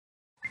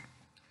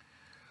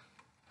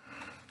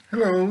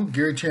Hello,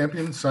 Gary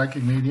Champion,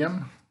 Psychic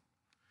Medium.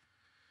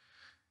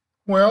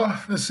 Well,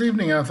 this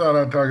evening I thought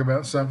I'd talk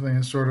about something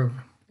that sort of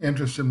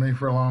interested me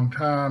for a long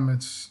time.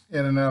 It's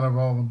in and out of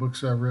all the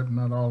books I've written,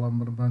 not all of them,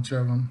 but a bunch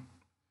of them.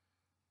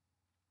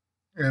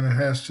 And it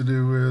has to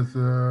do with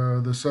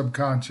the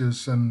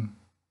subconscious, and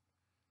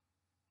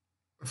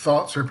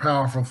thoughts are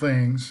powerful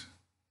things.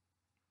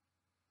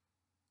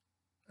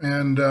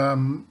 And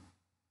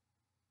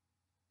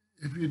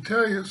if you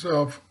tell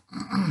yourself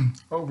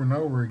over and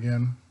over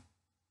again,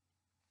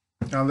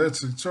 now that's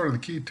sort of the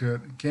key to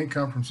it. It can't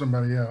come from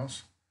somebody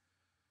else.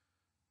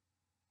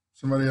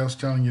 Somebody else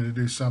telling you to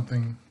do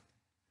something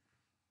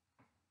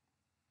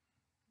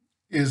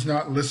is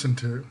not listened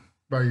to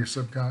by your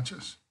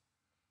subconscious.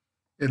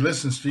 It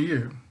listens to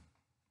you.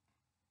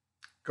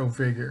 Go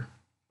figure.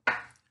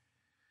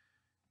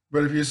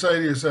 But if you say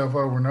to yourself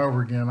over and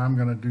over again, I'm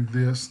going to do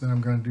this, then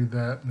I'm going to do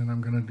that, and then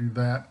I'm going to do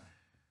that,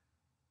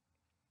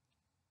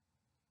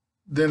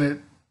 then it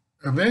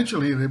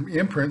eventually it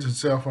imprints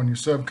itself on your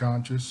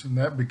subconscious, and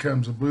that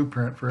becomes a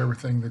blueprint for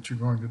everything that you're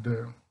going to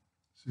do.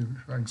 See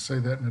if I can say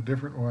that in a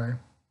different way.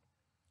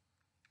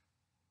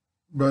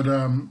 But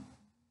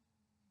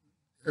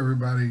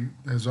everybody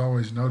has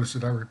always noticed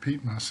that I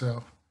repeat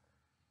myself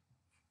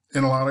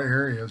in a lot of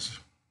areas.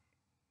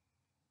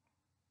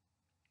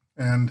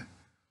 And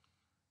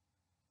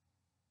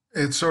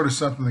it's sort of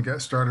something that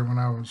got started when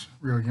I was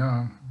real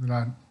young.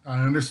 That I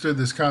understood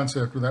this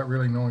concept without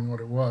really knowing what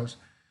it was.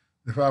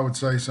 If I would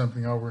say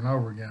something over and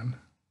over again,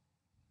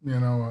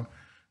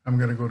 I'm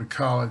going to go to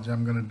college,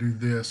 I'm going to do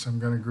this, I'm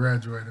going to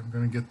graduate, I'm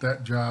going to get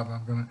that job,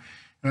 and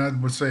I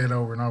would say it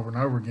over and over and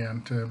over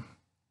again to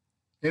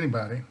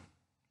anybody.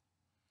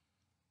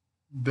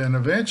 Then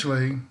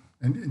eventually,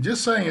 and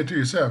just saying it to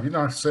yourself, you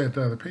don't have to say it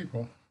to other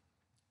people.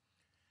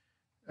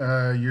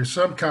 Your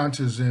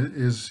subconscious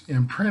is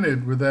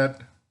imprinted with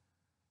that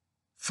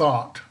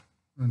thought,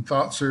 and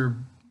thoughts are,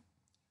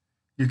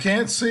 you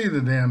can't see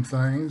the damn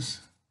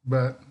things,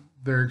 but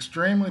they're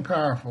extremely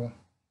powerful,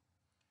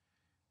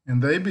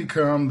 and they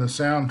become the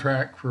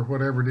soundtrack for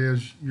whatever it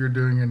is you're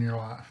doing in your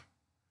life.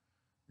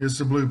 It's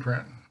the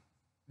blueprint.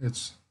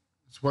 It's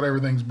what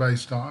everything's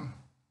based on,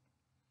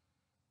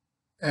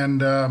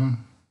 and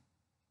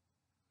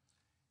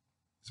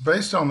it's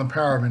based on the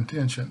power of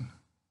intention.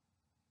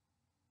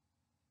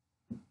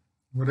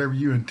 Whatever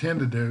you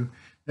intend to do,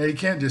 now you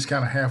can't just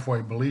kind of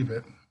halfway believe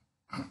it.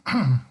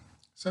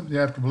 Something you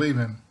have to believe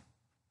in.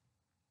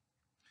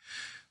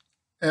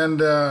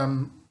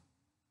 And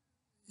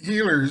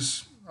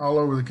healers all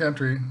over the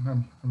country,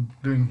 I'm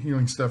doing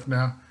healing stuff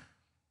now,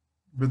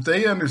 but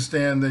they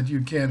understand that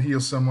you can't heal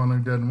someone who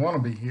doesn't want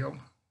to be healed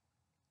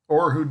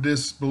or who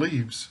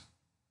disbelieves.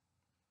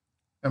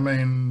 I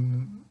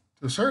mean,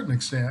 to a certain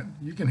extent,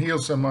 you can heal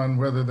someone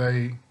whether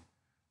they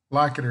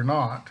like it or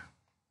not.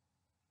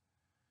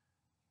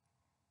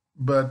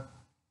 But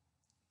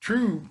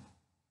true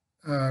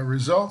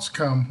results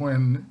come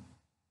when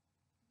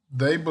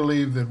they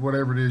believe that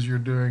whatever it is you're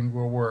doing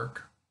will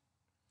work.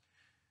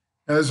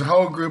 And there's a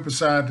whole group of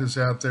scientists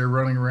out there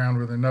running around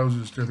with their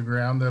noses to the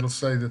ground that'll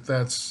say that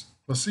that's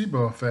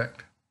placebo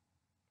effect.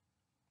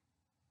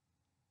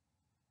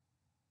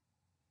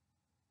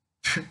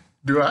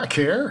 Do I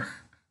care?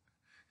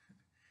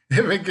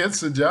 If it gets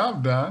the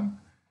job done,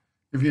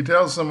 if you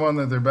tell someone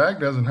that their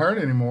back doesn't hurt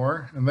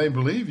anymore and they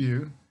believe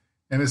you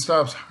and it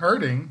stops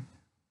hurting,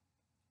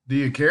 do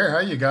you care how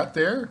you got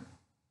there?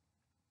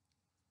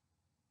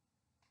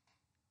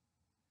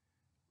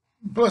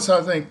 Plus,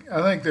 I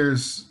think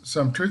there's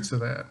some truth to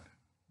that,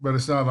 but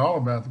it's not all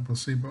about the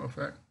placebo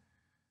effect,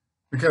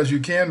 because you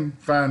can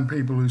find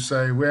people who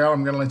say, "Well,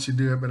 I'm going to let you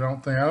do it, but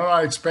I'm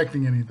not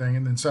expecting anything,"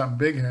 and then something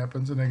big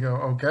happens, and they go,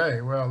 "Okay,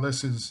 well,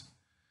 this is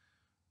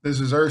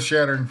earth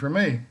shattering for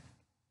me."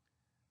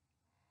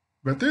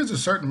 But there's a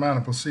certain amount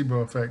of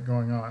placebo effect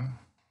going on,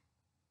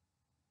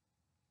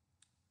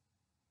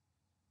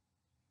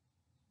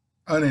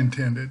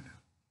 unintended,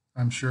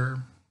 I'm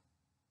sure.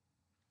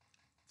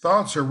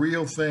 Thoughts are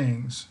real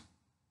things.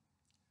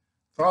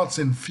 Thoughts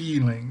and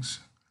feelings,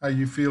 how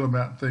you feel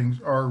about things,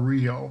 are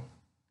real.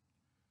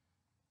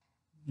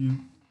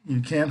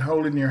 You can't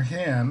hold in your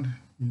hand.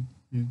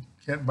 You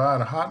can't buy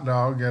a hot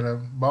dog at a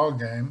ball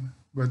game,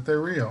 but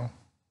they're real.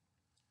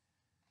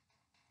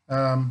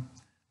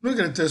 Look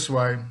at it this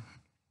way.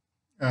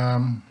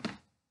 Um,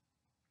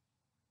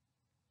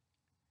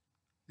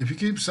 if you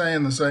keep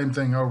saying the same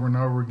thing over and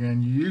over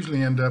again, you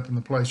usually end up in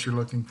the place you're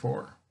looking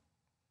for.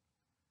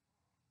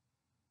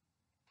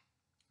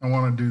 I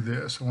want to do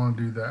this, I want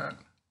to do that.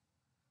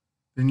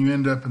 Then you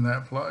end up in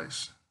that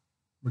place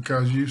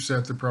because you've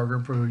set the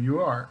program for who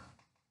you are.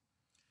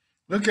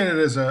 Look at it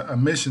as a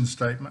mission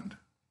statement.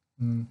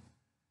 And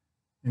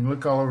you can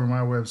look all over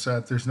my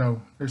website. There's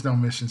no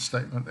mission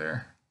statement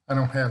there. I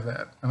don't have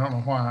that. I don't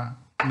know why.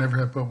 I never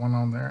have put one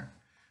on there.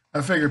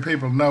 I figure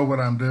people know what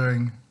I'm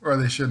doing, or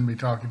they shouldn't be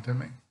talking to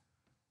me. It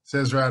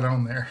says right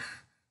on there.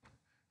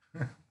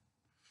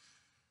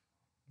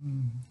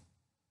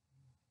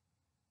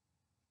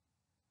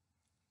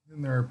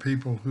 And there are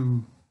people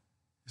who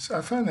So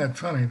I find that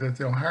funny that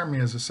they'll hire me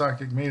as a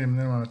psychic medium and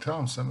then when I tell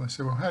them something, they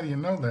say, well, how do you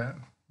know that?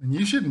 And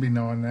you shouldn't be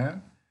knowing that.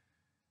 I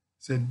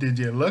said, did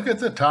you look at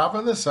the top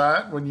of the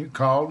site when you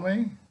called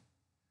me?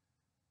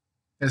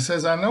 It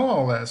says I know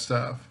all that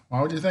stuff.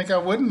 Why would you think I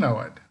wouldn't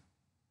know it?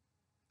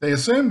 They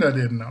assumed I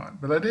didn't know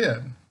it, but I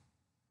did.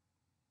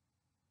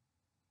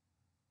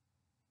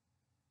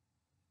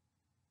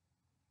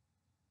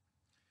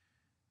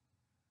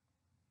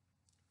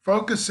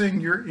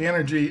 Focusing your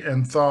energy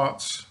and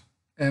thoughts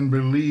and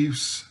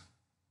beliefs.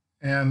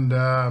 And,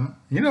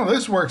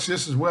 this works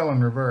just as well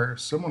in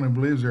reverse. Someone who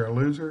believes they're a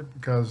loser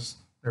because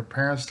their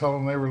parents told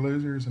them they were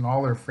losers and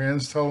all their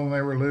friends told them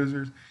they were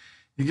losers.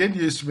 You get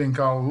used to being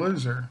called a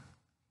loser.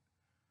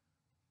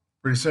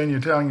 Pretty soon you're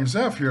telling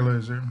yourself you're a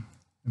loser.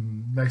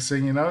 And next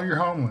thing you know, you're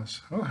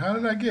homeless. Oh, how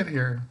did I get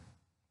here?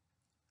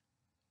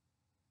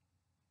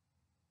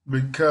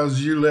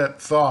 Because you let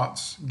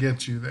thoughts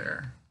get you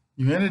there.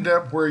 You ended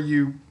up where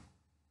you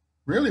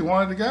really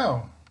wanted to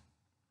go.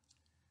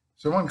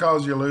 Someone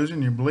calls you a loser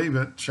and you believe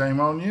it, shame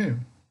on you.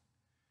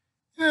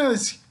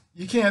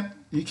 You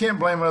can't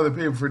blame other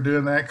people for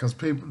doing that because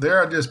there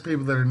are just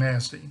people that are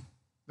nasty.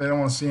 They don't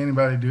want to see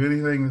anybody do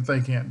anything that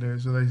they can't do.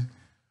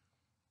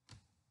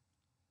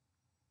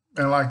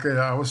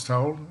 I was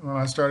told when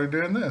I started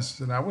doing this,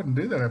 that I wouldn't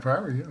do that if I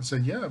were you. I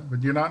said, yeah,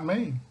 but you're not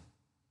me.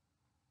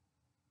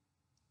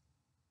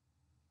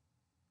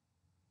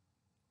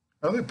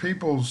 Other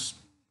people's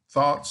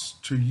thoughts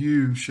to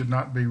you should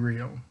not be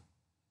real.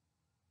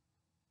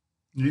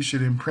 You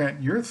should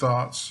imprint your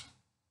thoughts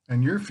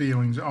and your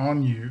feelings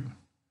on you.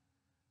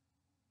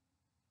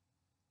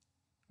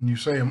 And you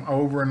say them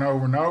over and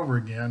over and over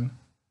again.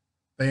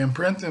 They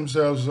imprint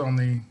themselves on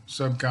the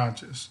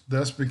subconscious,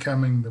 thus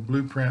becoming the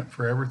blueprint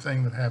for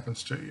everything that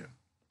happens to you.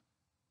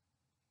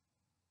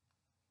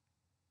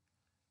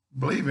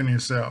 Believe in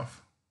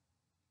yourself.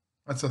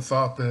 That's a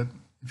thought that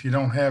if you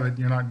don't have it,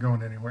 you're not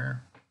going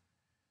anywhere.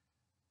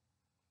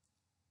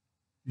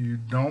 You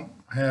don't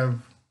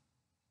have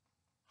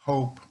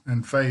hope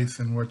and faith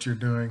in what you're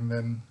doing,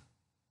 then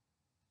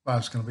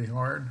life's going to be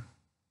hard.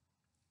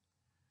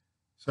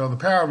 So the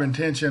power of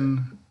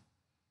intention,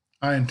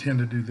 I intend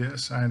to do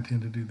this, I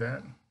intend to do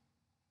that.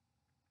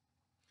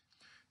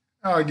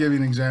 I'll give you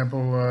an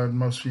example.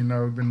 Most of you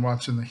know, I've been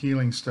watching the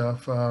healing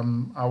stuff.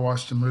 I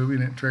watched a movie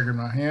and it triggered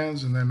my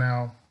hands, and they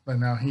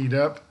now heat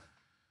up.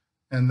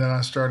 And then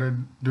I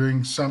started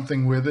doing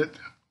something with it.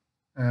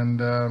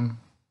 And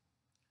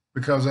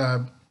because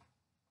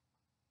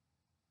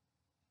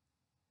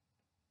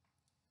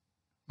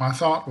my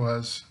thought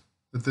was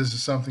that this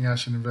is something I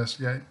should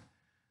investigate.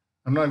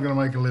 I'm not going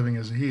to make a living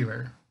as a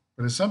healer,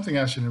 but it's something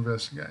I should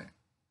investigate.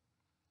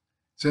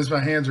 Since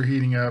my hands are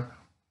heating up,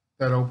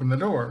 that opened the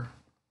door.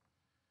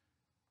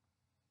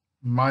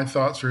 My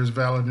thoughts are as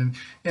valid,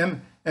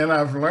 and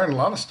I've learned a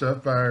lot of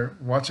stuff by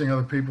watching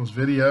other people's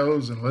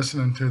videos and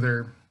listening to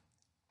their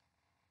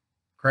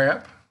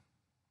crap.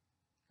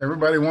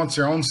 Everybody wants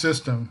their own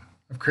system.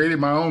 I've created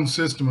my own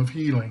system of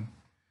healing.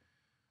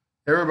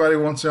 Everybody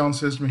wants their own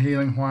system of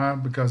healing. Why?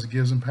 Because it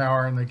gives them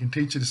power and they can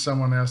teach it to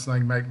someone else and they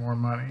can make more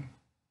money.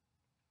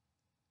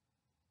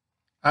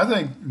 I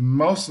think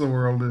most of the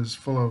world is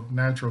full of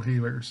natural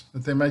healers,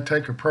 that they may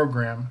take a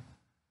program.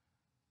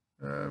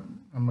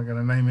 I'm not going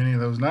to name any of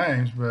those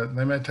names, but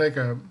they may take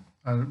a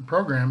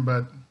program,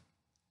 but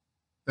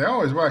they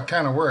always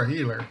kind of were a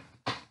healer.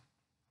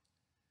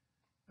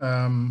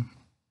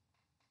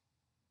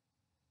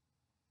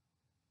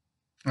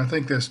 I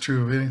think that's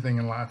true of anything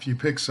in life. You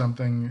pick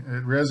something,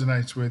 it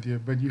resonates with you,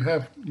 but you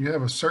have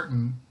a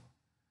certain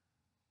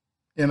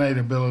innate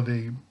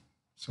ability.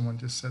 Someone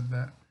just said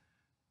that,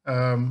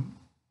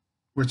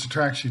 which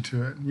attracts you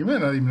to it. You may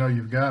not even know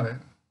you've got it.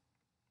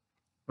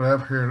 But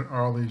I've heard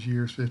all these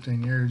years,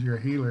 15 years, you're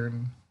a healer,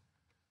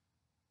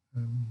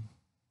 and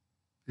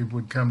people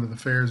would come to the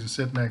fairs and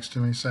sit next to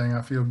me saying,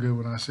 I feel good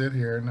when I sit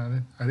here,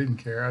 and I didn't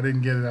care. I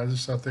didn't get it. I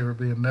just thought they were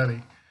being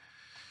nutty.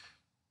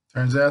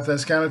 Turns out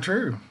that's kind of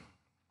true.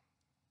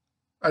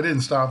 I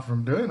didn't stop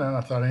from doing that. I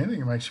thought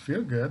anything that makes you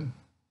feel good,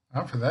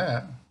 I'm for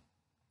that.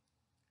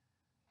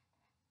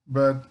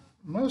 But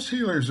most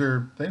healers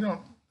they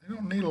don't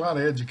need a lot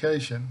of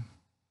education.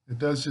 It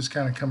does just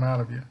kind of come out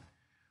of you.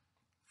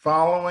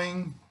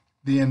 Following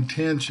the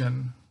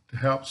intention to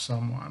help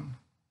someone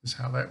is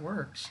how that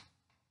works.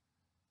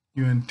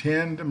 You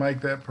intend to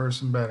make that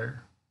person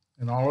better,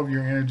 and all of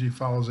your energy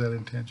follows that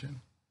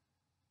intention.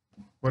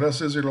 What else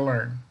is there to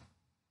learn?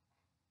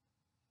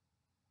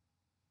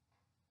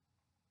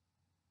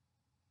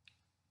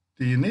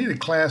 Do you need a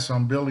class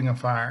on building a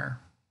fire?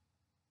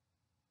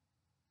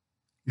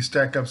 You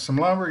stack up some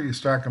lumber, you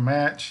strike a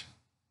match,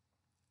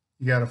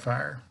 you got a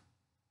fire.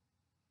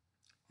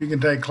 You can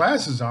take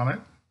classes on it.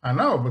 I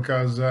know,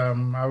 because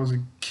I was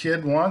a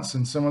kid once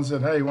and someone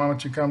said, hey, why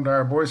don't you come to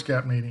our Boy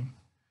Scout meeting?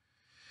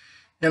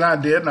 And I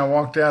did, and I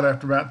walked out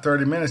after about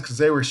 30 minutes because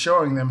they were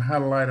showing them how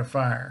to light a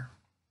fire.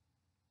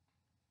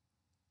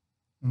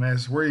 And they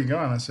said, where are you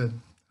going? I said,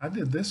 I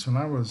did this when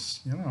I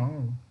was,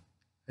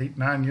 8,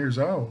 9 years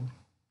old.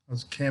 I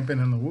was camping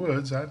in the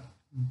woods.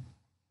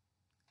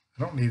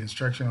 I don't need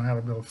instruction on how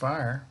to build a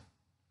fire.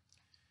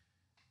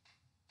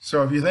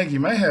 So if you think you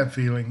may have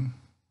healing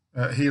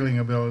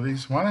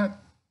abilities, why not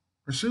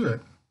pursue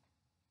it?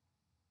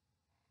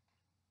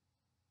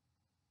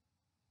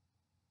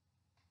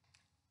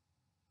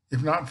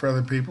 If not for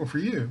other people, for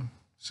you.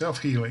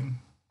 Self-healing.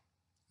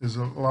 There's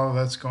a lot of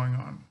that's going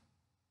on.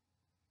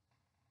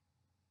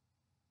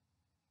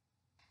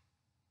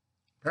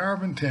 Power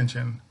of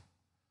intention.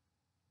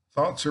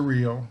 Thoughts are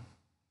real.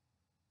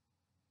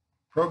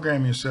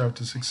 Program yourself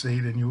to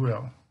succeed and you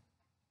will.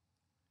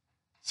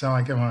 Sound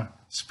like I'm a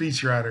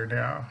speechwriter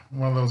now.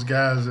 One of those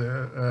guys,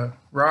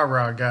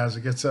 rah-rah guys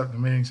that gets up in the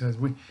meeting and says,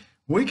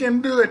 we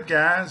can do it,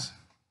 guys.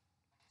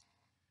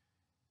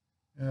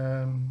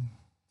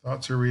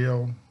 Thoughts are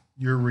real.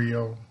 You're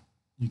real.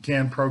 You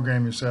can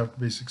program yourself to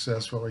be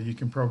successful, or you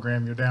can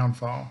program your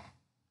downfall.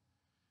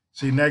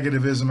 See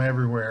negativism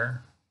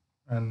everywhere,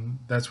 and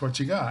that's what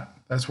you got.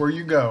 That's where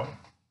you go.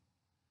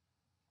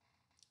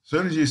 As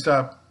soon as you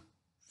stop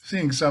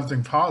seeing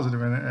something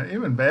positive in it,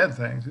 even bad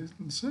things, there's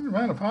a certain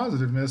amount of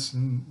positiveness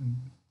and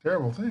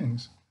terrible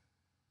things.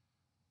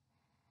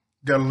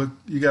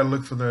 You gotta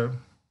look for the,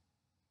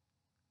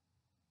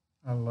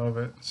 I love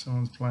it.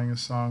 Someone's playing a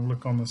song,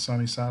 Look on the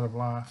Sunny Side of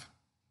Life.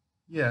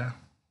 Yeah.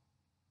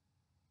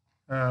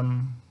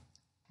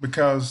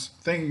 Because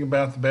thinking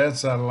about the bad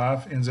side of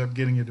life ends up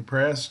getting you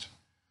depressed,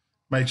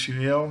 makes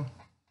you ill.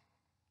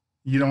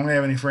 You don't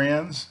have any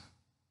friends,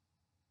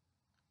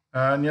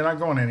 and you're not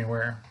going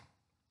anywhere.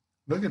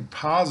 Look at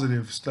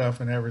positive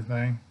stuff and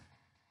everything,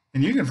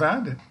 and you can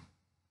find it.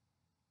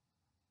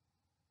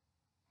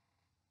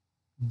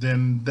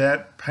 Then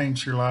that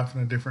paints your life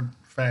in a different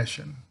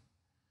fashion.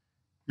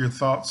 Your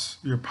thoughts,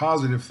 your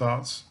positive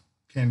thoughts,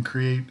 can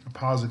create a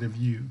positive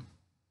you.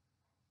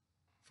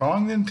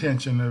 Following the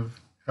intention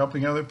of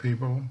helping other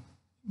people,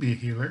 be a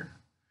healer.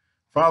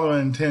 Follow the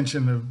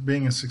intention of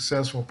being a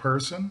successful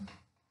person,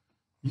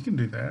 you can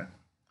do that.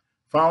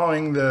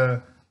 Following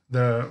the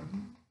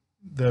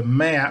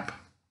map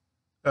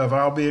of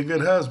I'll be a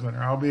good husband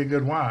or I'll be a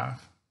good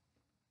wife,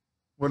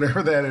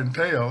 whatever that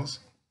entails,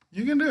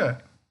 you can do it.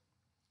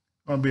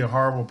 Want to be a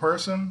horrible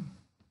person?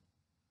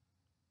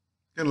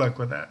 Good luck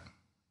with that.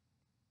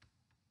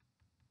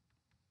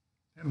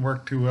 Didn't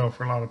work too well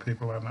for a lot of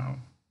people I know.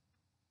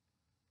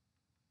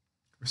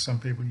 For some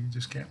people you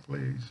just can't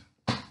please.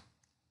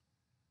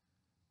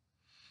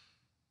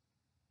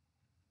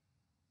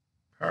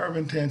 Power of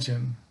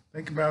intention.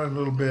 Think about it a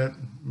little bit.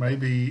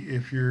 Maybe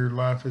if your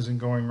life isn't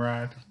going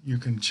right, you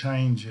can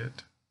change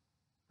it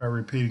by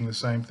repeating the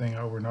same thing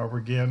over and over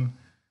again.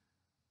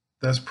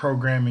 Thus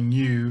programming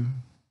you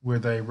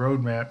with a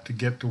roadmap to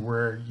get to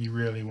where you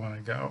really want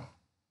to go.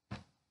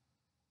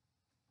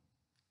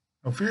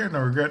 No fear,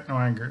 no regret, no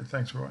anger.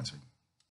 Thanks for watching.